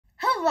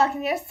Hello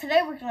vlogging viewers,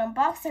 today we're going to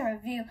unbox and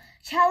review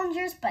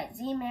Challengers by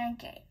Z-Man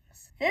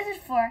Games. This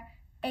is for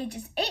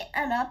ages 8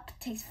 and up,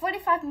 takes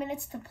 45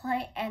 minutes to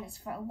play, and is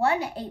for 1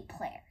 to 8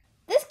 players.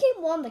 This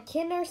game won the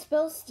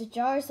Kennerspiel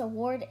Jahres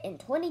award in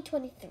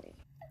 2023.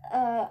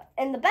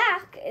 In the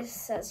back it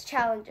says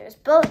Challengers,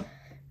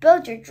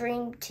 build your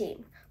dream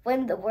team,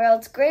 win the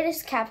world's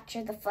greatest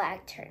capture the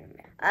flag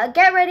tournament.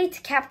 Get ready to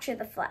capture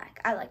the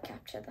flag. I like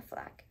capture the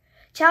flag.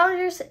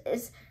 Challengers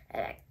is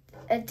an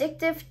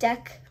addictive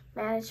deck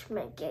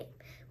management game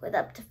with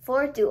up to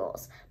 4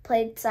 duels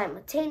played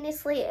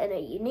simultaneously in a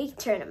unique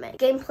tournament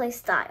gameplay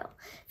style.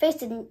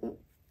 Face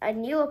a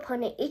new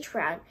opponent each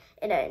round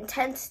in an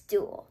intense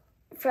duel.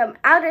 From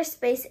outer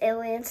space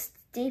aliens to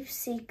deep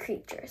sea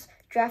creatures,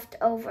 draft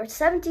over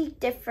 70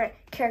 different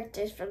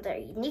characters from their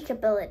unique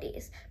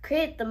abilities.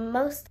 Create the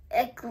most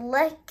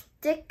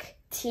eclectic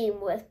team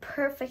with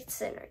perfect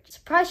synergy.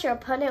 Surprise your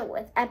opponent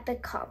with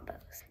epic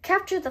combos.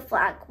 Capture the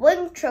flag.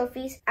 Win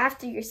trophies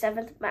after your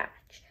 7th match.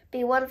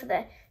 Be one of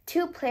the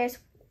 2 players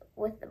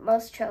with the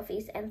most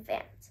trophies and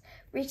fans.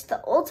 Reach the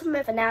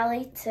ultimate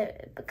finale to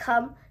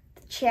become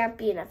the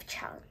champion of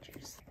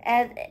Challengers.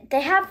 And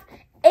they have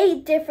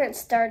 8 different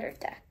starter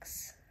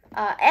decks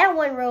and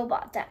 1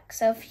 robot deck.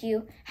 So if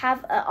you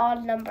have an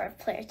odd number of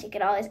players, you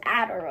can always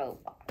add a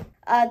robot.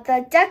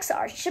 The decks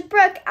are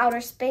Shipwreck, Outer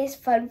Space,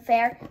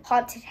 Funfair,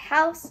 Haunted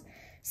House,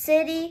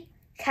 City,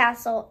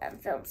 Castle, and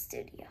Film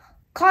Studio.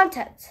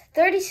 Contents: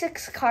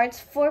 36 cards,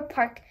 4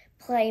 park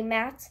play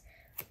mats,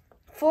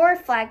 4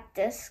 flag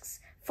discs,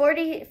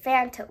 40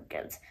 fan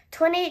tokens,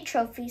 28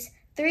 trophies,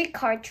 3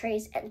 card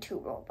trays, and 2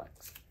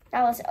 Robux.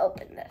 Now let's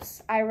open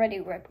this. I already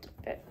ripped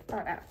it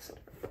on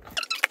accident.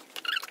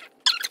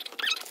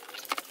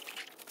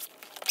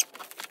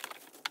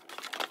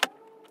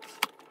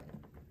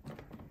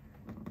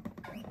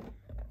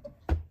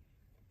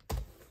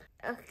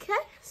 Okay,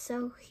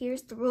 so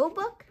here's the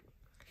rulebook.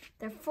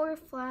 There are 4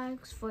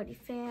 flags, 40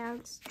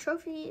 fans,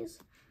 trophies,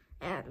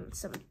 and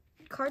some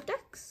card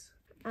decks.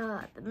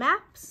 The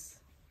maps,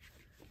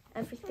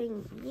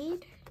 everything you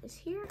need is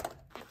here.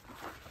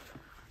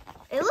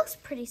 It looks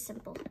pretty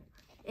simple.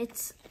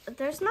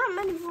 There's not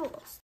many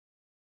rules.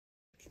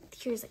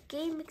 Here's a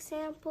game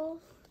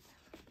example.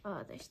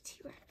 Oh, there's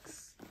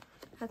T-Rex.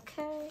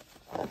 Okay.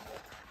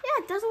 Yeah,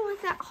 it doesn't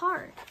look that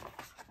hard.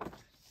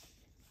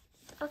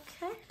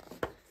 Okay.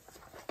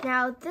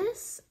 Now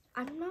this,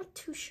 I'm not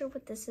too sure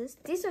what this is.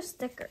 These are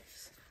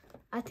stickers.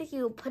 I think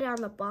you will put it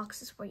on the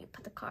boxes where you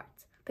put the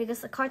cards, because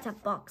the cards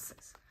have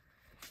boxes.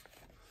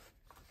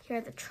 Here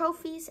are the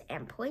trophies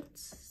and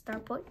points, star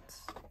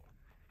points.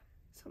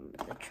 Some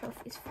of the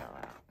trophies fell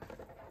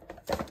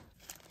out.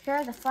 Here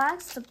are the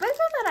flags. They're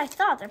bigger than I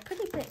thought. They're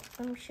pretty big.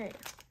 Let me show you.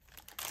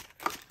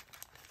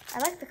 I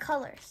like the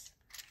colors.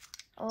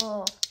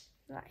 Oh,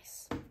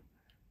 nice.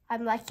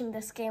 I'm liking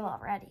this game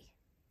already.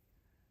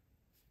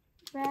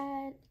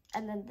 Red,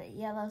 and then the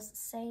yellow's the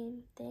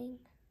same thing,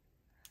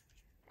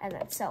 and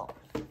then so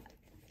on.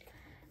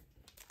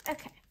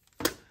 Okay,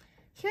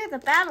 here are the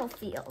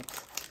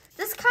battlefields.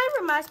 This kind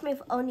of reminds me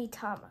of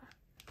Onitama.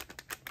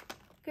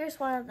 Here's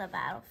one of the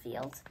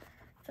battlefields.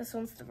 This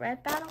one's the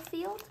red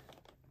battlefield.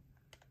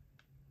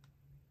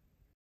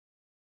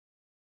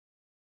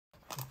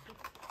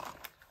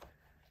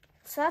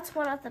 So that's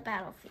one of the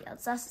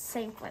battlefields. That's the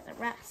same for the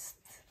rest.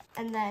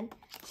 And then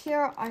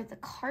here are the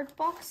card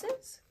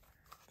boxes.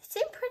 They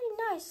seem pretty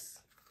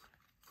nice.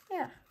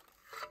 Yeah.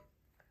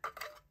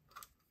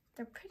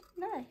 They're pretty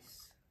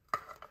nice.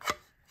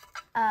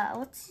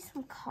 Let's see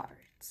some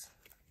cards.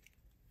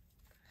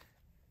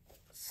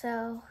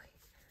 So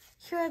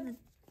here are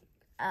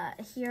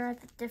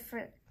the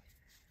different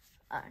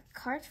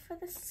cards for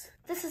this.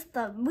 This is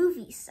the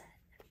movie set.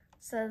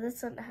 So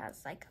this one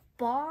has like a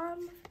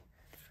bomb.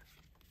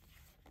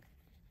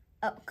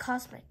 Oh,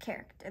 cosmic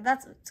character.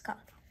 That's what it's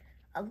called.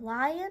 A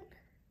lion.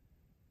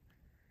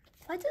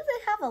 Why do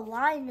they have a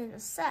lion in a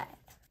set?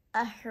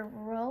 A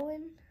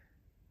heroine.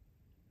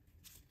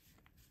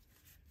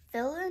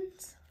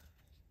 Villains.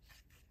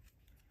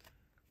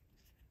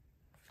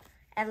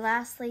 And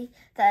lastly,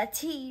 the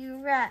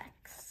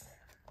T-Rex.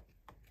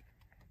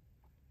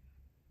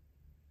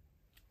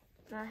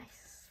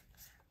 Nice.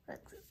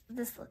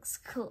 This looks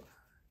cool.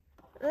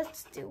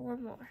 Let's do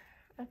one more.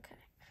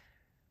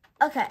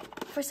 Okay,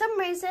 for some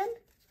reason,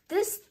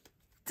 this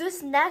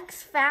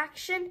next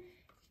faction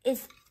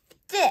is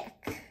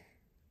thick.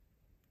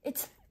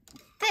 It's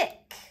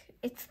thick.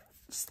 It's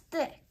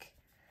thick.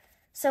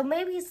 So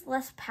maybe it's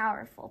less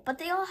powerful, but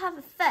they all have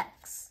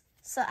effects.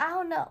 So I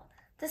don't know.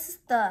 This is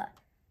the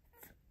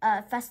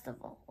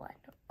festival one,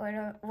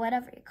 or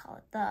whatever you call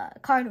it, the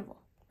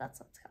carnival. That's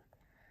what it's called.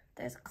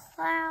 There's a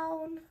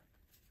clown,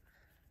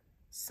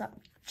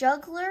 some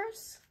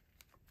jugglers,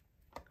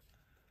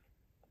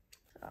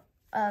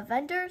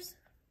 vendors,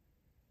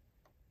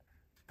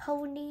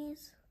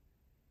 ponies,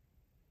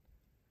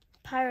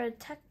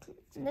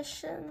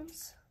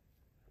 pyrotechnicians,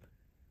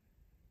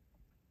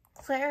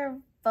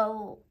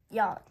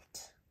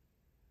 clairvoyant,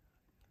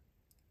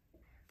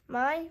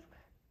 mime,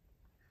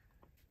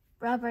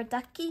 rubber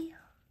ducky,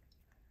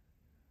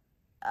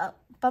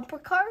 bumper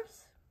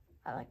cars.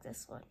 I like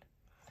this one.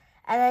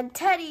 And then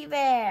teddy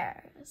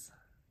bears.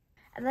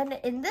 And then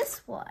in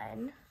this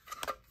one,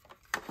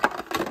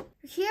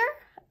 here,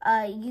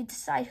 you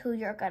decide who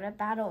you're going to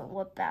battle in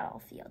what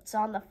battlefield. So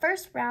on the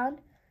first round,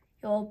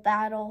 you'll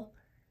battle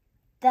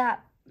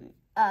that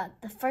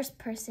the first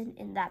person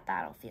in that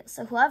battlefield.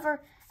 So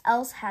whoever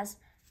else has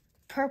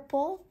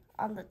purple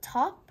on the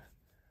top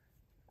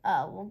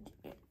will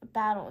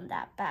battle in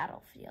that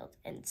battlefield,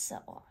 and so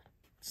on.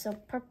 So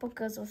purple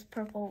goes with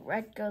purple,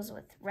 red goes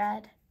with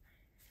red,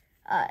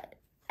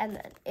 and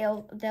then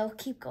they'll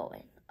keep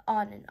going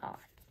on and on.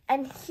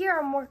 And here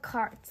are more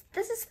cards.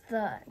 This is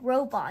the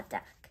robot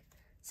deck.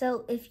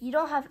 So if you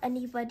don't have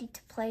anybody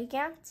to play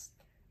against,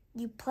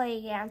 you play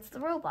against the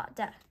robot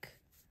deck.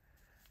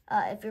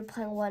 If you're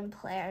playing one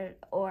player,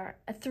 or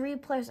 3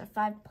 players, or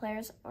 5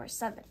 players, or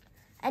 7.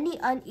 Any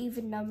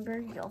uneven number,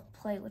 you'll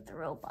play with the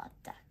robot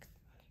deck.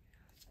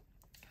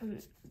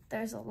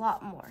 There's a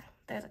lot more.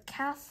 There's a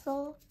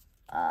castle.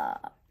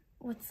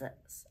 What's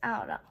this? I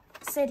don't know.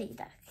 City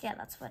deck. Yeah,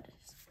 that's what it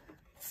is.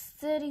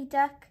 City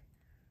deck.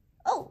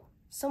 Oh,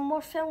 some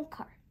more film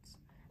cards.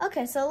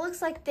 Okay, so it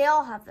looks like they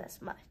all have this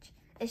much.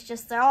 It's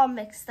just they're all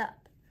mixed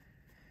up.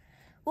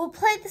 We'll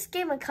play this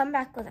game and come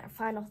back with our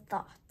final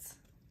thoughts.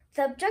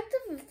 The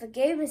objective of the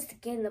game is to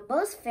gain the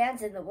most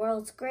fans in the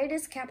world's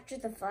greatest Capture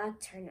the Flag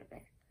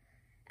tournament.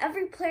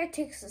 Every player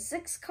takes a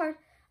 6 card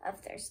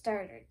of their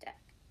starter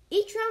deck.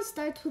 Each round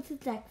starts with a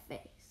deck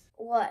phase.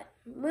 1.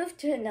 Move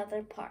to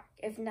another park,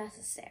 if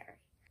necessary.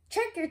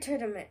 Check your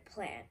tournament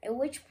plan, in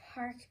which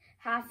park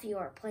half you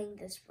are playing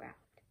this round.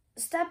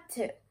 Step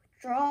 2.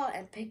 Draw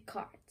and pick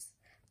cards.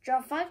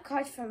 Draw 5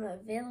 cards from an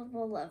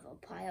available level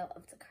pile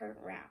of the current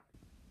round.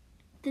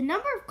 The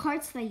number of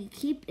cards that you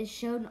keep is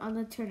shown on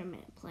the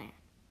tournament plan.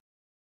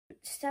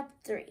 Step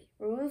 3.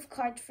 Remove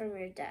cards from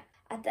your deck.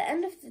 At the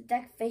end of the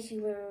deck phase,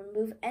 you will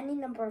remove any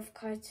number of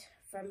cards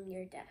from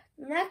your deck.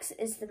 Next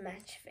is the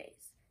match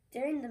phase.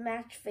 During the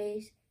match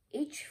phase,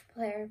 each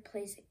player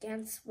plays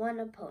against one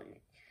opponent.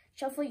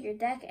 Shuffle your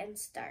deck and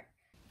start.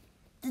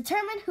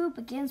 Determine who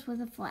begins with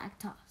a flag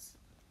toss.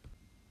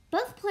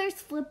 Both players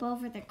flip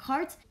over their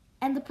cards,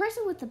 and the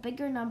person with the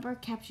bigger number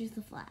captures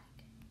the flag.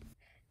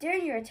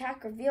 During your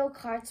attack, reveal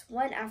cards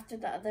one after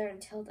the other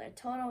until their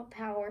total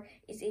power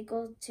is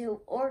equal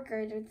to or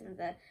greater than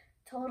the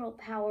total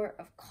power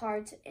of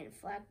cards in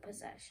flag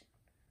possession.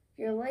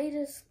 Your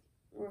latest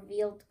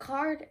revealed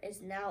card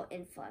is now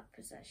in flag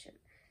possession.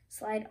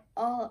 Slide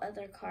all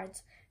other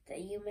cards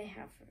that you may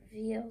have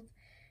revealed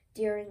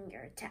during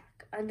your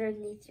attack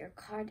underneath your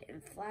card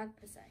in flag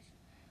possession.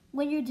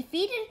 When you're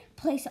defeated,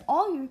 place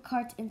all your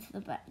cards into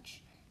the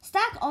bench.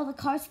 Stack all the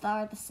cards that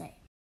are the same.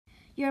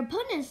 Your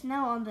opponent is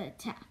now on the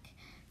attack.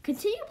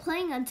 Continue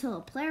playing until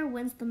a player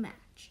wins the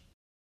match.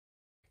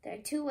 There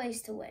are 2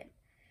 ways to win.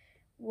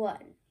 1.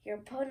 Your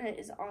opponent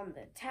is on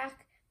the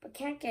attack, but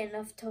can't get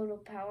enough total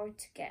power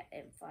to get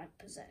in flag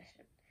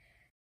possession.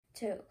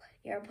 2.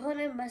 Your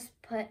opponent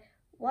must put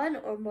 1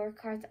 or more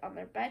cards on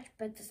their bench,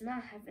 but does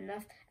not have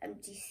enough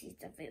empty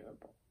seats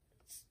available.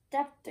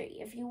 Step 3.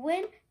 If you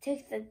win,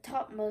 take the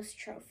topmost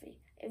trophy.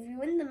 If you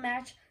win the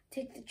match,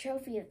 take the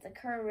trophy of the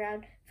current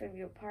round from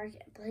your park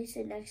and place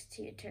it next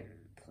to your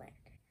tournament plan.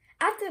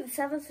 After the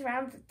 7th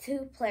round, the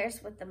 2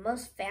 players with the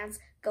most fans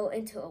go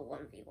into a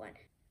 1v1.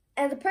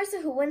 And the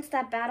person who wins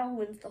that battle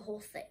wins the whole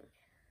thing.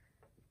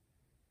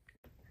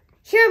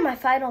 Here are my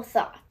final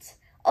thoughts.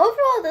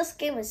 Overall, this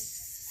game is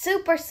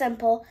super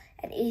simple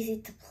and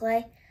easy to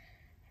play.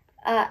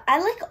 I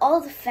like all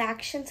the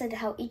factions and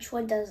how each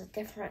one does a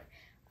different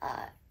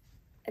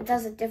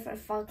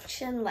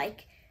function.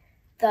 Like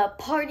the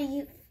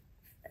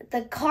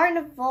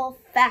carnival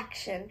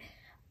faction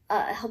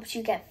helps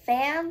you get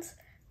fans.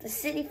 The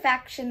city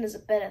faction is a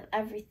bit of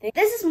everything.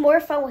 This is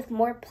more fun with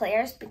more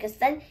players because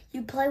then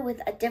you play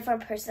with a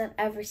different person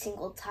every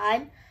single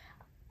time.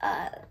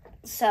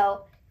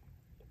 So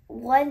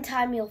one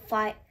time you'll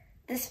fight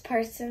this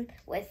person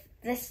with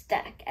this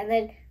deck, and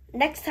then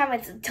next time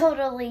it's a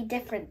totally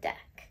different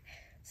deck.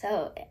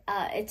 So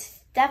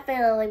it's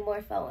definitely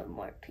more fun with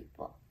more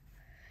people.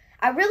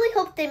 I really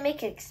hope they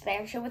make an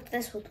expansion with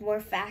this with more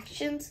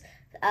factions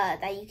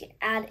that you can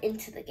add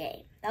into the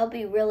game. That would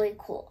be really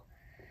cool.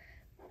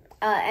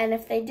 And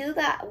if they do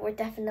that, we're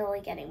definitely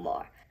getting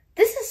more.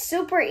 This is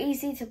super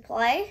easy to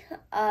play.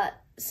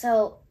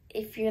 So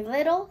if you're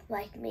little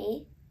like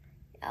me,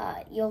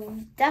 you'll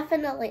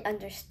definitely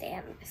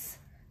understand this.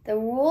 The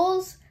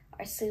rules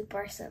are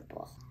super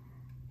simple.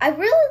 I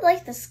really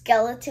like the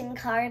skeleton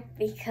card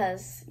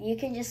because you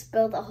can just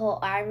build a whole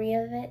army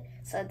of it,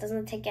 so it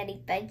doesn't take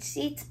any bench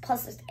seats,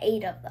 plus there's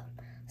 8 of them.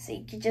 So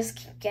you can just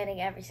keep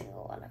getting every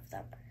single one of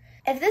them.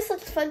 If this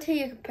looks fun to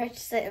you, you can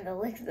purchase it in the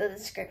link in the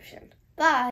description. Bye!